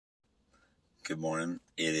Good morning.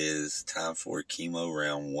 It is time for chemo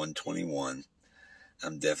round 121.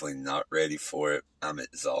 I'm definitely not ready for it. I'm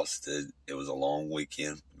exhausted. It was a long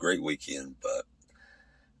weekend, great weekend, but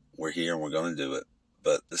we're here and we're going to do it.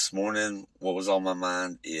 But this morning, what was on my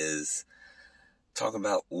mind is talking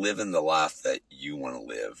about living the life that you want to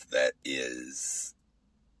live, that is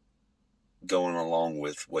going along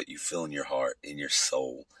with what you feel in your heart, in your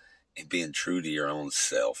soul, and being true to your own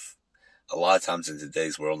self. A lot of times in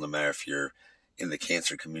today's world, no matter if you're in the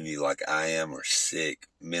cancer community like I am, or sick,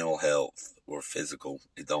 mental health, or physical,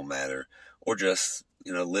 it don't matter, or just,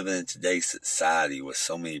 living in today's society with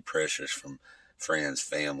so many pressures from friends,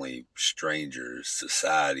 family, strangers,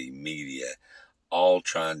 society, media, all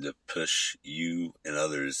trying to push you and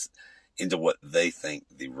others into what they think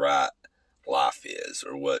the right life is,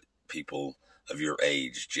 or what people of your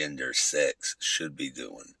age, gender, sex should be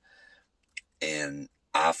doing. And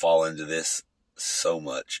I fall into this so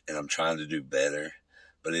much, and I'm trying to do better,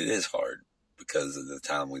 but it is hard because of the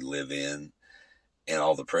time we live in and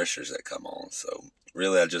all the pressures that come on. So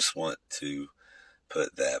really, I just want to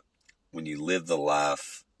put that when you live the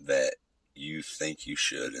life that you think you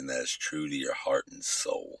should, and that is true to your heart and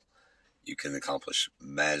soul, you can accomplish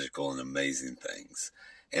magical and amazing things.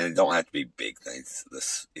 And it don't have to be big things.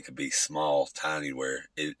 It could be small, tiny, where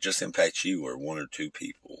it just impacts you or one or two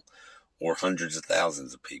people, or hundreds of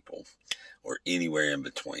thousands of people, or anywhere in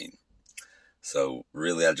between. So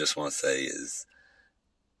really, I just want to say is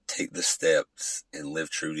take the steps and live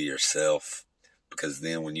true to yourself, because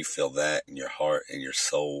then when you feel that in your heart and your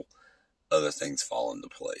soul, other things fall into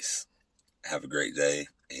place. Have a great day,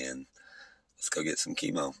 and let's go get some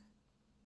chemo.